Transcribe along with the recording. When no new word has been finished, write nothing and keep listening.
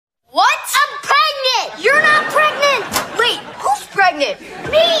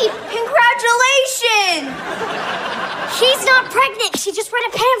She just read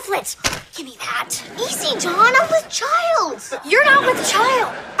a pamphlet. Give me that. Easy, John. I'm with child. You're not with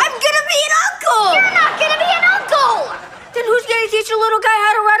child. I'm gonna be an uncle. You're not gonna be an uncle. Then who's gonna teach a little guy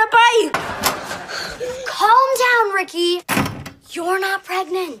how to ride a bike? Calm down, Ricky. You're not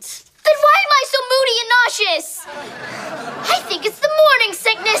pregnant. Then why am I so moody and nauseous? I think it's the morning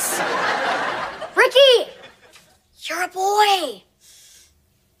sickness. Ricky, you're a boy.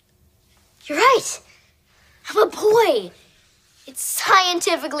 You're right. I'm a boy. It's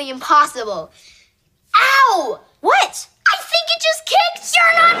scientifically impossible. Ow! What? I think it just kicked.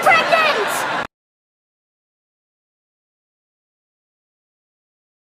 You're not pregnant!